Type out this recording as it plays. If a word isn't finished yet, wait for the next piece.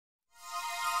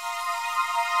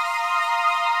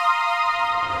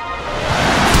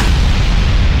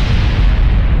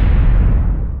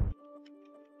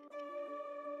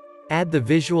Add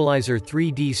the Visualizer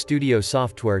 3D Studio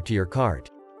software to your cart.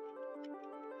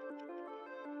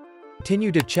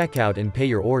 Continue to checkout and pay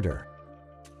your order.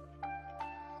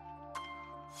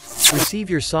 Receive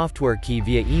your software key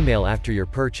via email after your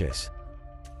purchase.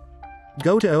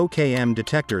 Go to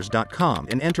okmdetectors.com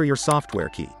and enter your software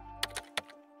key.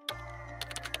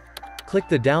 Click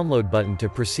the download button to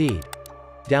proceed.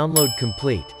 Download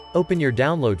complete. Open your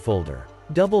download folder.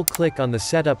 Double-click on the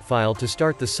setup file to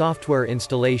start the software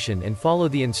installation and follow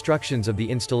the instructions of the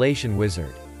installation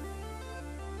wizard.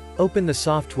 Open the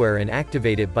software and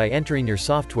activate it by entering your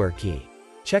software key.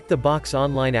 Check the box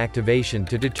Online Activation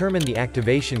to determine the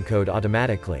activation code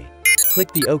automatically.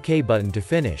 Click the OK button to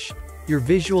finish. Your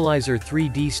Visualizer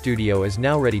 3D Studio is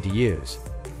now ready to use.